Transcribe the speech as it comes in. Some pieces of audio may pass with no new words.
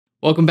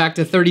Welcome back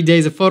to 30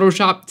 Days of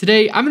Photoshop.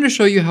 Today, I'm going to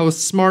show you how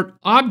smart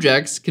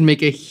objects can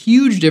make a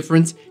huge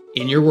difference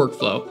in your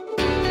workflow.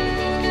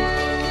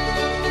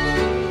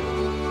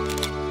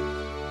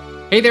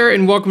 Hey there,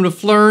 and welcome to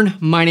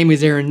Phlearn. My name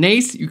is Aaron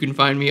Nace. You can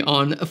find me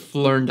on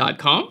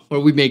Phlearn.com, where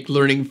we make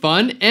learning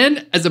fun.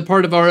 And as a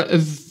part of our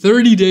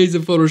 30 Days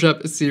of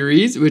Photoshop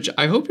series, which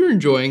I hope you're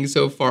enjoying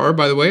so far,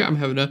 by the way, I'm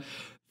having a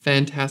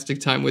fantastic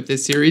time with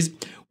this series.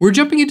 We're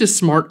jumping into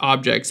smart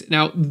objects.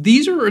 Now,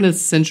 these are an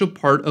essential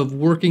part of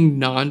working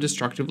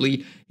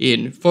non-destructively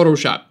in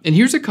Photoshop. And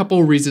here's a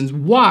couple of reasons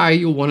why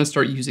you'll want to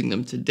start using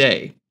them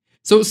today.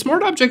 So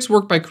smart objects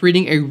work by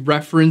creating a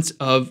reference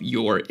of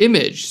your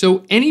image.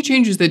 So any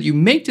changes that you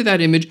make to that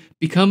image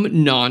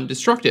become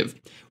non-destructive.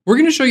 We're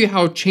going to show you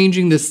how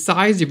changing the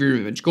size of your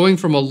image, going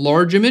from a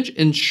large image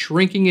and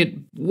shrinking it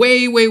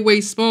way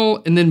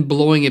small and then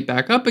blowing it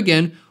back up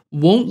again,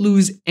 won't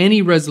lose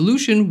any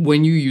resolution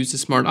when you use a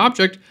smart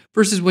object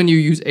versus when you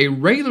use a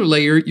regular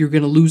layer, you're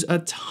going to lose a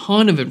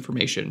ton of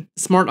information.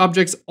 Smart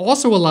objects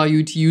also allow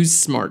you to use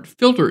smart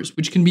filters,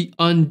 which can be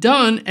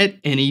undone at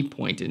any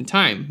point in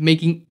time,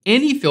 making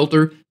any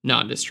filter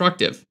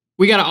non-destructive.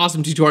 We got an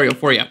awesome tutorial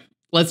for you.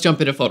 Let's jump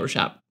into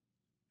Photoshop.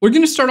 We're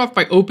going to start off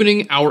by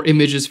opening our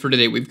images for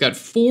today. We've got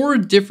 4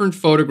 different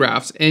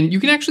photographs, and you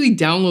can actually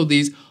download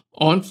these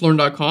on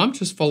Phlearn.com.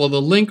 Just follow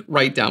the link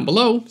right down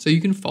below so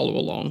you can follow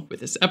along with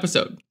this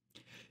episode.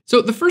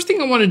 So the first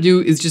thing I want to do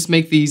is just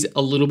make these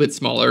a little bit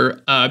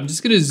smaller. I'm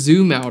just going to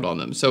zoom out on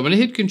them. So I'm going to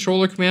hit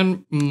Control or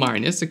Command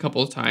minus a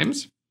couple of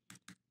times.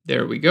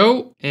 There we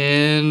go.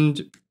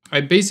 And I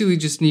basically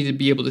just need to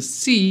be able to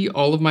see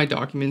all of my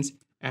documents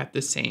at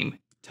the same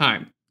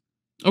time.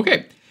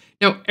 Okay.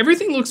 Now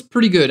everything looks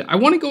pretty good. I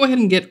want to go ahead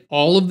and get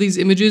all of these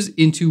images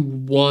into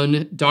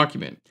one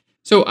document.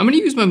 So I'm going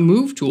to use my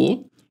Move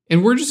tool.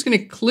 And we're just going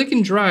to click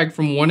and drag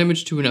from one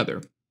image to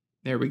another.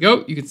 There we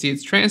go. You can see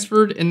it's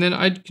transferred, and then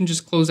I can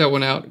just close that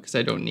one out because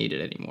I don't need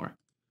it anymore.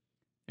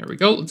 There we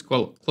go. Let's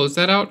go close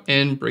that out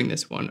and bring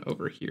this one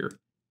over here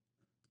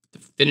to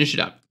finish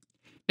it up.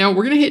 Now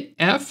we're going to hit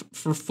F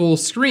for full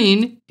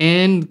screen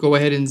and go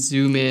ahead and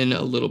zoom in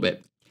a little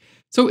bit.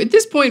 So at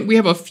this point, we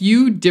have a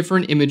few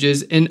different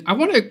images, and I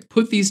want to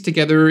put these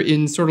together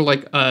in sort of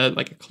like a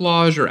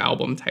collage or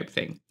album type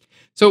thing.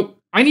 So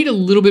I need a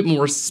little bit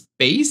more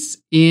space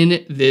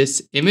in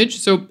this image.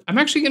 So I'm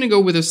actually going to go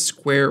with a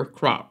square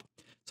crop.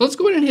 So let's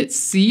go ahead and hit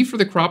C for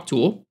the crop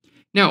tool.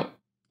 Now,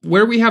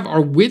 where we have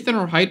our width and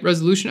our height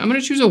resolution, I'm going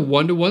to choose a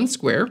 1:1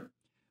 square.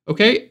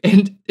 Okay.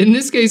 And in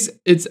this case,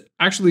 it's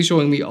actually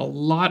showing me a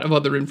lot of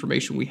other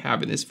information we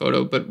have in this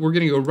photo, but we're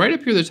going to go right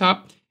up here at the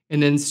top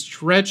and then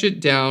stretch it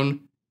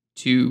down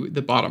to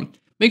the bottom.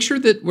 Make sure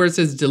that where it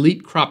says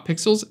delete crop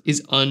pixels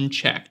is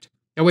unchecked.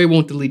 That way it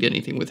won't delete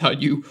anything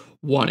without you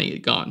wanting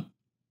it gone.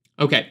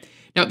 Okay,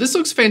 now this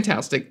looks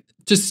fantastic.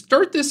 To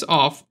start this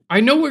off,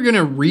 I know we're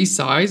gonna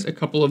resize a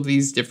couple of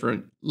these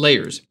different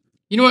layers.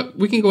 You know what?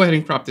 We can go ahead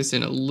and crop this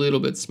in a little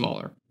bit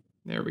smaller.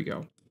 There we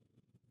go.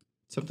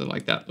 Something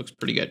like that looks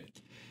pretty good.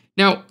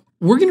 Now,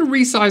 we're gonna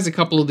resize a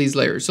couple of these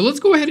layers. So let's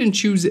go ahead and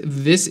choose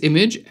this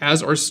image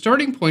as our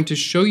starting point to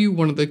show you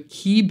one of the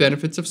key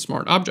benefits of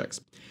smart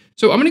objects.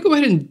 So I'm gonna go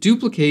ahead and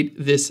duplicate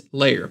this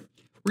layer.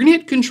 We're gonna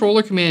hit Control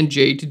or Command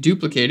J to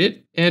duplicate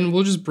it, and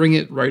we'll just bring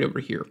it right over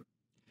here.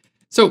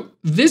 So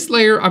this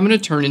layer I'm going to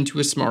turn into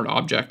a smart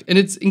object, and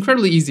it's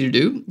incredibly easy to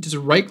do. Just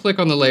right click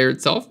on the layer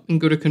itself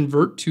and go to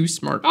Convert to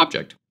Smart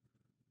Object.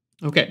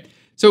 Okay,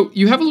 so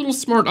you have a little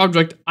smart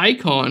object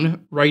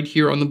icon right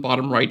here on the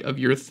bottom right of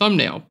your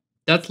thumbnail.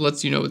 That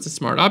lets you know it's a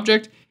smart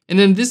object. And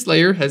then this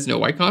layer has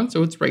no icon,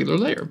 so it's regular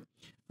layer.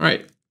 All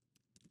right,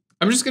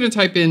 I'm just going to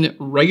type in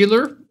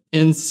regular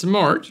and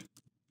smart.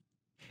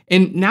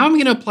 And now I'm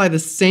going to apply the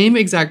same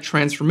exact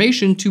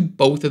transformation to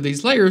both of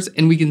these layers,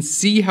 and we can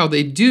see how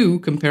they do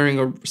comparing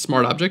a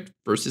smart object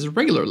versus a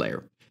regular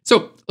layer.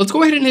 So let's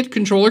go ahead and hit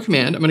Control or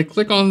Command. I'm going to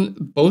click on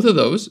both of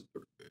those.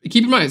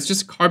 Keep in mind, it's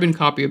just a carbon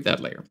copy of that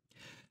layer.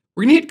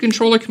 We're going to hit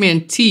Control or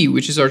Command T,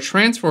 which is our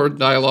transfer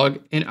dialog,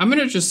 and I'm going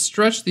to just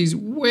stretch these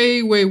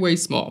way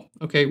small.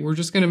 Okay, we're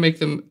just going to make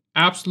them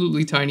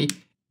absolutely tiny.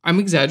 I'm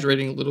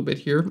exaggerating a little bit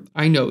here.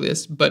 I know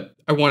this, but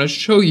I want to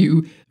show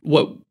you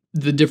what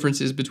the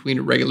differences between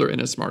a regular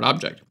and a smart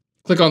object.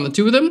 Click on the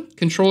two of them,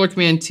 Control or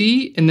Command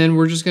T, and then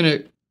we're just going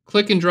to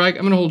click and drag.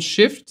 I'm going to hold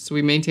Shift so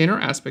we maintain our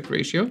aspect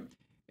ratio,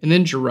 and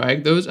then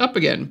drag those up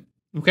again.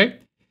 Okay.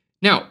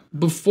 Now,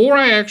 before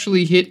I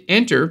actually hit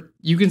Enter,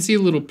 you can see a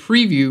little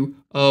preview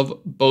of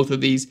both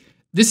of these.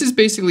 This is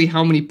basically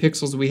how many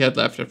pixels we had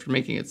left after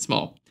making it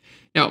small.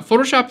 Now,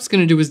 Photoshop is going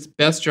to do its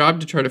best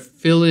job to try to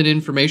fill in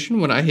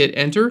information when I hit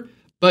Enter,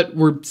 but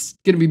we're going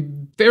to be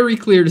very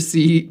clear to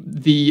see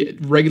the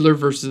regular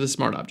versus the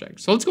smart object.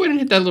 So let's go ahead and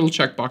hit that little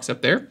checkbox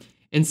up there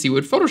and see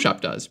what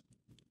Photoshop does.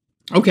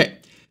 Okay,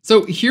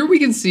 so here we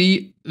can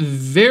see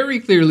very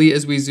clearly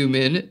as we zoom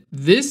in,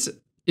 this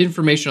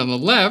information on the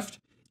left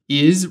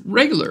is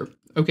regular.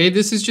 Okay,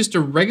 this is just a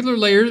regular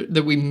layer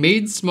that we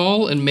made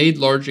small and made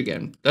large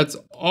again. That's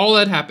all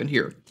that happened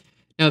here.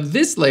 Now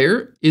this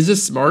layer is a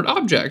smart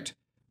object,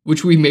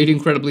 which we made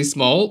incredibly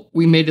small.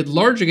 We made it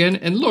large again,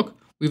 and look,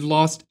 we've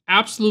lost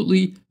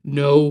absolutely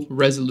no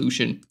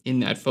resolution in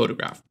that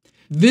photograph.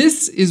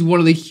 This is one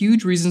of the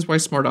huge reasons why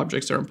smart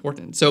objects are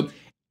important. So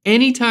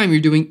anytime you're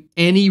doing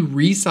any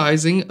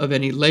resizing of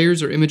any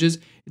layers or images,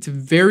 it's a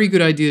very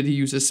good idea to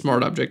use a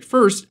smart object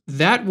first.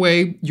 That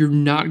way, you're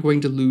not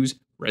going to lose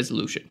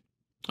resolution.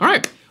 All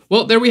right,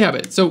 well, there we have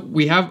it. So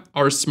we have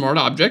our smart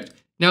object.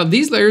 Now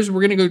these layers,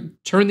 we're gonna go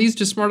turn these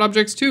to smart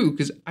objects too,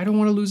 because I don't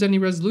wanna lose any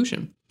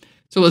resolution.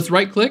 So let's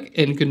right click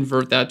and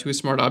convert that to a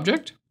smart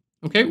object.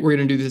 Okay, we're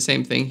gonna do the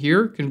same thing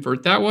here,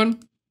 convert that one,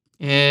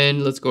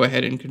 and let's go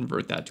ahead and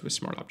convert that to a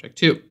smart object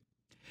too.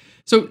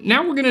 So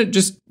now we're gonna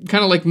just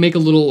kind of like make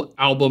a little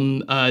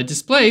album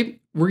display.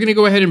 We're gonna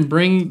go ahead and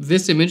bring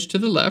this image to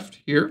the left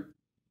here.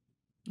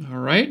 All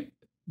right,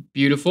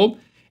 beautiful.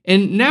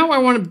 And now I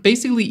want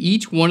basically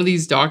each one of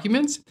these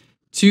documents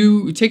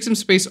to take some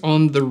space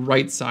on the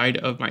right side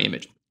of my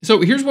image.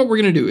 So here's what we're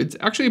gonna do. It's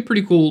actually a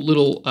pretty cool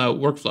little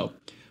workflow.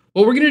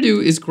 What we're gonna do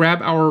is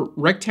grab our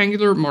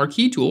rectangular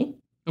marquee tool,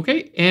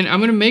 okay? And I'm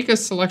gonna make a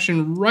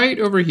selection right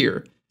over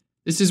here.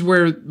 This is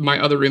where my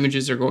other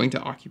images are going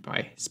to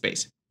occupy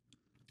space.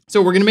 So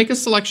we're gonna make a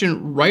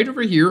selection right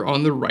over here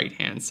on the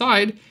right-hand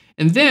side.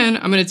 And then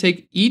I'm gonna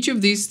take each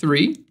of these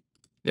three,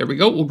 there we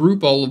go, we'll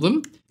group all of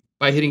them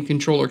by hitting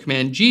Control or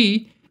Command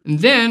G, and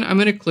then I'm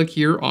gonna click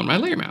here on my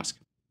layer mask.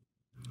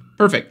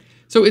 Perfect.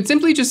 So it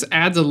simply just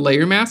adds a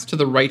layer mask to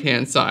the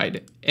right-hand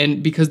side.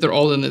 And because they're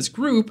all in this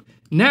group,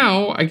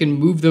 now I can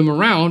move them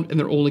around and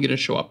they're only gonna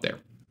show up there.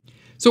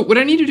 So what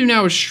I need to do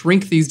now is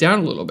shrink these down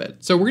a little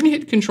bit. So we're gonna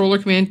hit Control or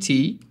Command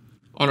T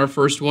on our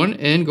first one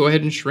and go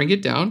ahead and shrink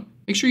it down.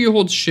 Make sure you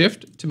hold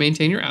Shift to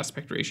maintain your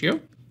aspect ratio.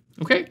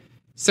 Okay,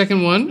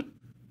 second one,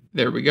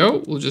 there we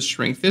go. We'll just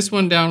shrink this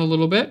one down a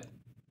little bit.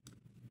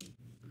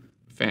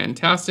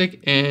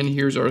 Fantastic, and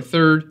here's our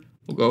third.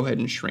 We'll go ahead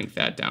and shrink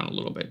that down a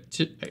little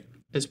bit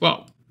as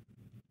well.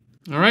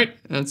 All right,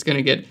 that's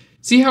gonna get,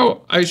 see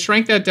how I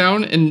shrank that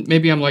down and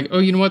maybe I'm like, oh,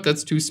 you know what,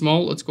 that's too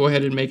small. Let's go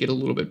ahead and make it a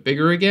little bit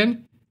bigger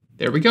again.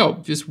 There we go,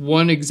 just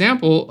one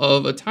example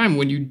of a time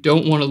when you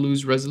don't wanna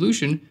lose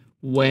resolution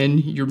when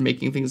you're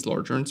making things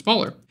larger and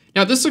smaller.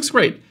 Now this looks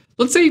great.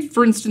 Let's say,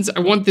 for instance, I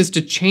want this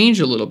to change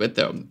a little bit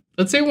though.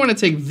 Let's say I wanna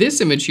take this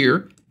image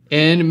here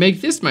and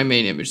make this my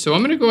main image. So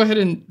I'm gonna go ahead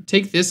and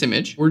take this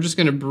image. We're just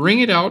gonna bring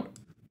it out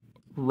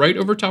right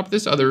over top of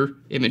this other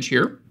image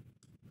here.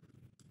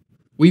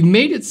 We've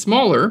made it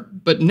smaller,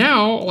 but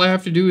now all I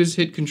have to do is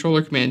hit Control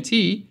or Command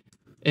T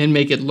and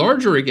make it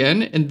larger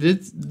again, and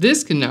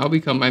this can now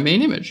become my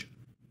main image.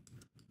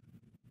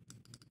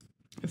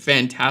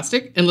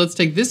 Fantastic, and let's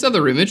take this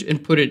other image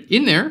and put it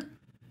in there,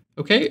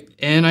 okay?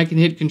 And I can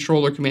hit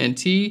Control or Command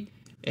T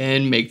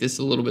and make this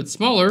a little bit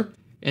smaller,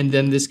 and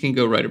then this can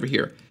go right over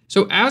here.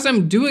 So as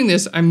I'm doing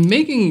this, I'm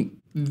making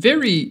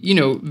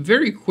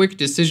very quick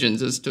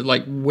decisions as to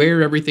like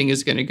where everything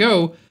is gonna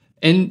go,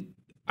 and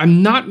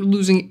I'm not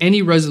losing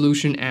any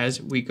resolution as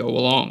we go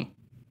along.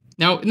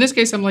 Now, in this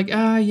case, I'm like,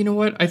 you know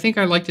what? I think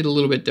I liked it a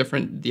little bit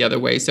different the other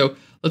way. So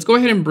let's go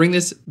ahead and bring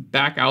this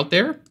back out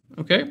there,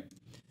 okay?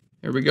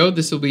 There we go.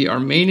 This will be our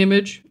main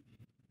image.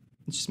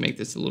 Let's just make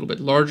this a little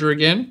bit larger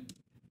again.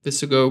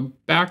 This will go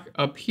back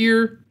up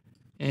here,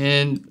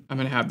 and I'm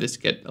gonna have this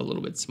get a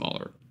little bit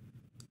smaller.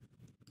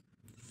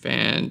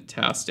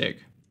 Fantastic.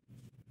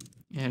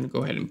 And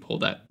go ahead and pull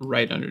that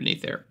right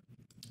underneath there.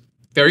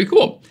 Very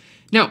cool.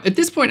 Now, at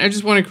this point, I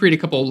just want to create a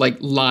couple like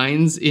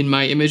lines in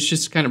my image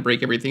just to kind of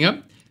break everything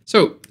up.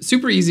 So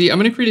super easy. I'm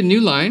going to create a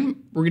new line.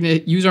 We're going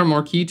to use our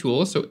marquee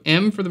tool. So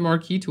M for the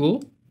marquee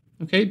tool.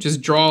 Okay, just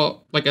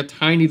draw like a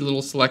tiny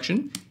little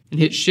selection and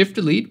hit Shift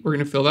Delete. We're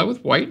going to fill that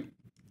with white.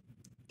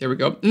 There we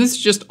go. And this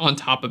is just on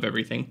top of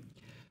everything.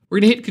 We're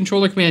going to hit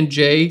Control or Command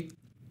J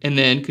and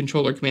then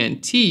Control or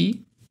Command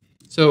T.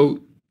 So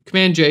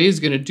Command J is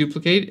going to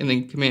duplicate and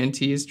then Command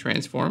T is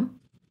transform.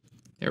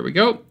 There we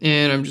go.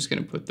 And I'm just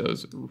going to put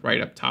those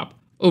right up top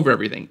over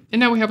everything. And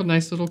now we have a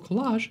nice little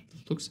collage.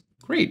 It looks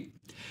great.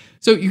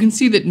 So you can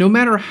see that no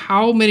matter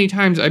how many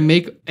times I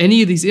make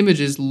any of these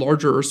images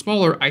larger or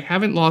smaller, I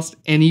haven't lost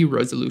any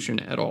resolution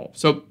at all.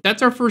 So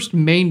that's our first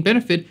main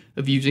benefit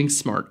of using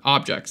smart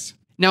objects.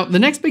 Now, the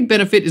next big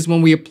benefit is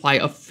when we apply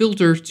a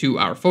filter to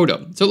our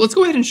photo. So let's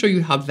go ahead and show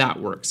you how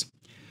that works.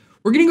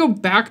 We're going to go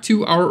back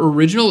to our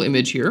original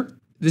image here.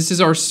 This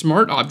is our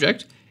smart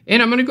object.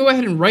 And I'm going to go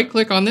ahead and right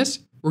click on this.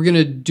 We're going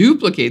to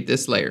duplicate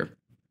this layer.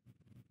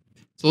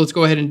 So let's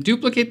go ahead and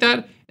duplicate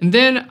that. And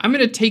then I'm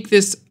going to take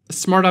this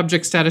smart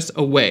object status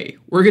away.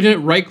 We're going to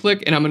right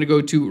click and I'm going to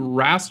go to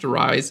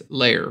rasterize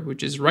layer,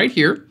 which is right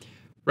here.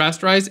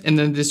 Rasterize, and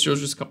then this will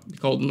just be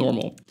called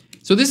normal.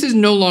 So this is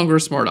no longer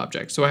a smart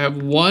object. So I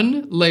have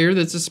one layer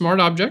that's a smart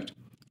object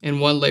and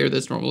one layer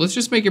that's normal. Let's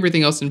just make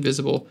everything else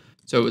invisible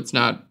so it's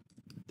not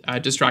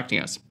distracting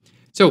us.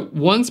 So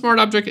one smart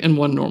object and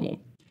one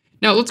normal.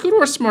 Now let's go to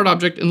our smart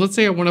object and let's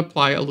say I want to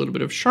apply a little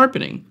bit of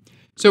sharpening.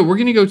 So we're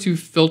going to go to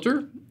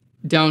filter,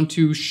 down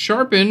to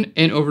sharpen,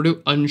 and over to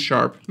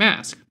unsharp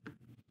mask.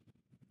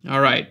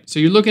 All right, so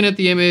you're looking at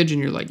the image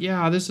and you're like,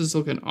 yeah, this is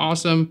looking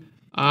awesome.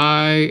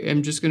 I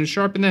am just gonna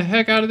sharpen the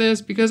heck out of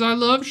this because I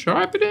love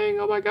sharpening.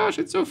 Oh my gosh,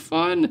 it's so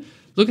fun.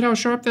 Look at how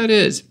sharp that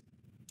is.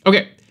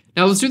 Okay,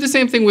 now let's do the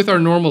same thing with our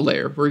normal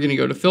layer. We're gonna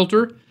go to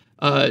filter,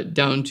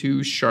 down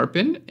to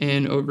sharpen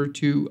and over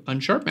to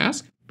unsharp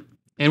mask.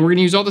 And we're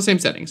gonna use all the same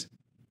settings.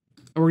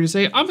 And we're gonna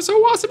say, I'm so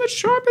awesome at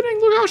sharpening.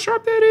 Look how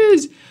sharp that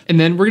is. And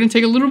then we're gonna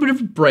take a little bit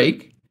of a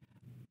break,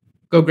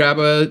 go grab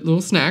a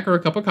little snack or a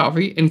cup of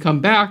coffee and come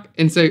back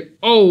and say,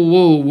 oh,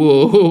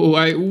 whoa,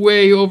 I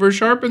way over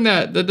sharpened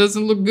that. That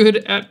doesn't look good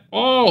at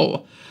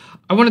all.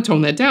 I wanna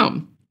tone that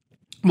down.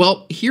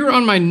 Well, here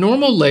on my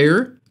normal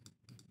layer,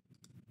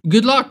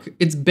 good luck,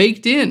 it's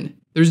baked in.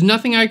 There's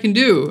nothing I can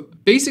do.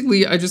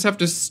 Basically, I just have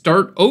to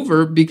start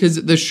over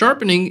because the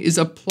sharpening is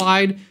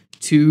applied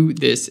to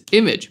this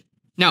image.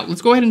 Now,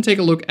 let's go ahead and take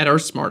a look at our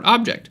smart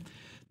object.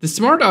 The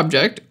smart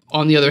object,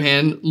 on the other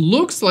hand,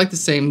 looks like the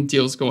same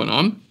deal's going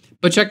on,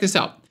 but check this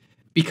out.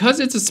 Because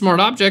it's a smart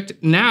object,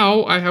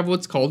 now I have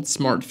what's called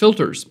smart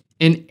filters.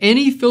 And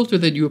any filter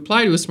that you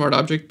apply to a smart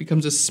object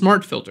becomes a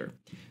smart filter.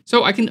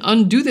 So I can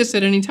undo this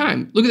at any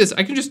time. Look at this,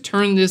 I can just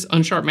turn this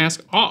unsharp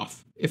mask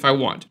off if I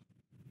want.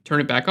 Turn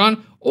it back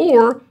on,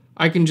 or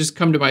I can just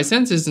come to my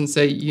senses and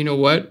say, you know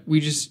what, we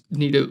just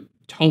need to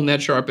tone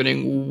that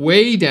sharpening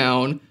way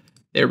down.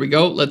 There we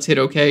go, let's hit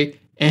okay.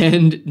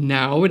 And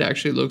now it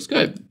actually looks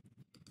good.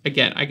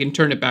 Again, I can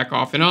turn it back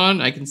off and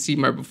on. I can see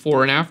my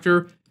before and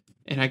after,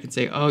 and I can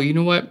say, oh, you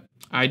know what?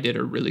 I did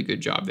a really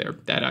good job there.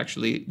 That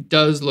actually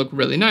does look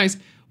really nice.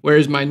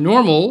 Whereas my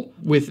normal,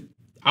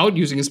 without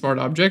using a smart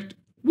object,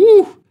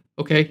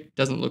 okay,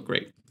 doesn't look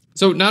great.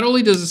 So not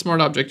only does a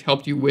smart object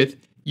help you with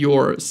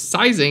your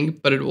sizing,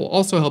 but it will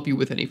also help you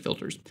with any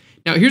filters.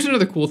 Now, here's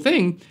another cool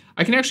thing.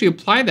 I can actually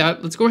apply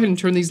that. Let's go ahead and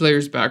turn these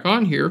layers back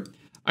on here.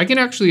 I can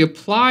actually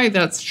apply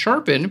that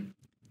sharpen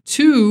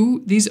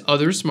to these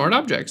other smart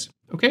objects,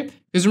 okay?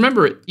 Because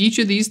remember, each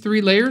of these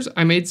 3 layers,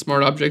 I made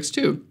smart objects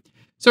too.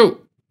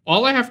 So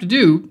all I have to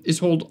do is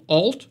hold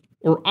Alt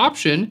or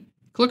Option,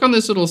 click on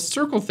this little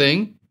circle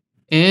thing,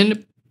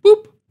 and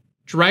boop,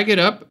 drag it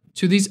up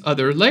to these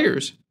other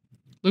layers.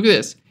 Look at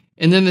this.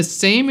 And then the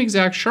same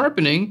exact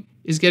sharpening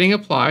is getting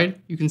applied.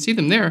 You can see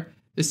them there.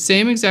 The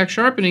same exact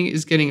sharpening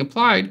is getting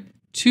applied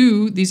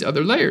to these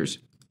other layers.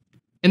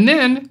 And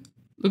then,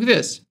 look at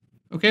this.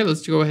 Okay,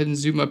 let's go ahead and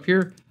zoom up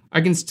here. I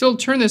can still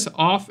turn this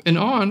off and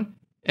on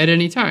at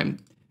any time.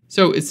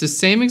 So it's the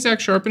same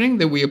exact sharpening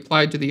that we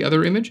applied to the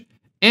other image.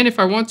 And if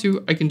I want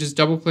to, I can just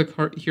double click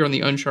here on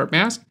the unsharp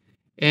mask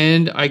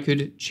and I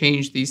could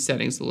change these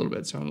settings a little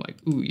bit. So I'm like,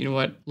 ooh, you know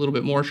what? A little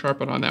bit more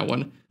sharpen on that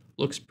one.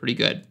 Looks pretty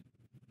good.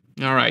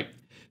 All right.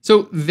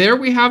 So there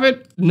we have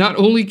it. Not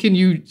only can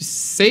you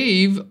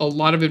save a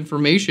lot of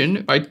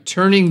information by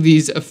turning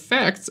these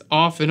effects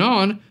off and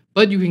on,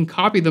 but you can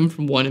copy them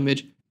from one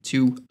image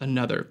to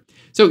another.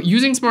 So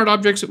using smart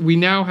objects, we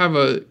now have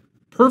a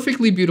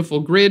perfectly beautiful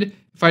grid.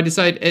 If I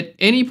decide at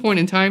any point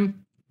in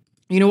time,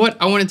 you know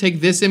what, I want to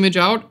take this image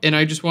out and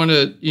I just want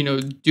to,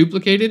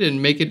 duplicate it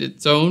and make it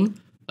its own,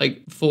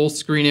 like full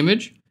screen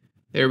image.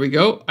 There we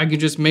go. I can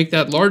just make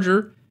that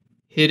larger,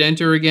 hit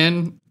enter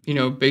again,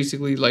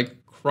 basically like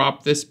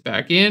crop this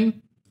back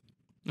in,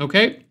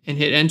 okay, and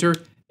hit enter.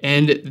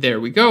 And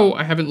there we go.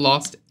 I haven't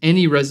lost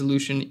any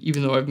resolution,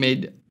 even though I've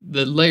made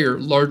the layer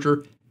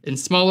larger and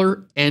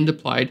smaller and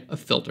applied a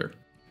filter.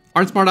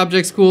 Aren't smart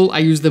objects cool? I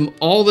use them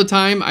all the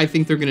time. I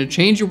think they're gonna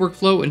change your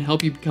workflow and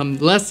help you become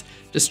less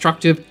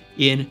destructive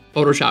in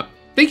Photoshop.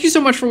 Thank you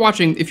so much for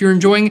watching. If you're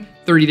enjoying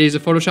 30 Days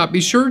of Photoshop, be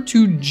sure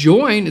to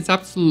join. It's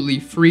absolutely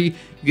free.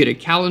 You get a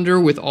calendar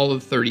with all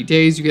of 30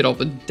 days. You get all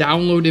the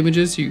download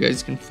images so you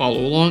guys can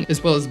follow along,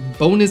 as well as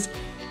bonus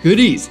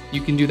goodies.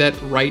 You can do that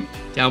right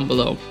down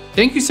below.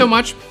 Thank you so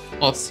much.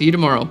 I'll see you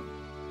tomorrow.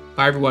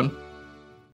 Bye, everyone.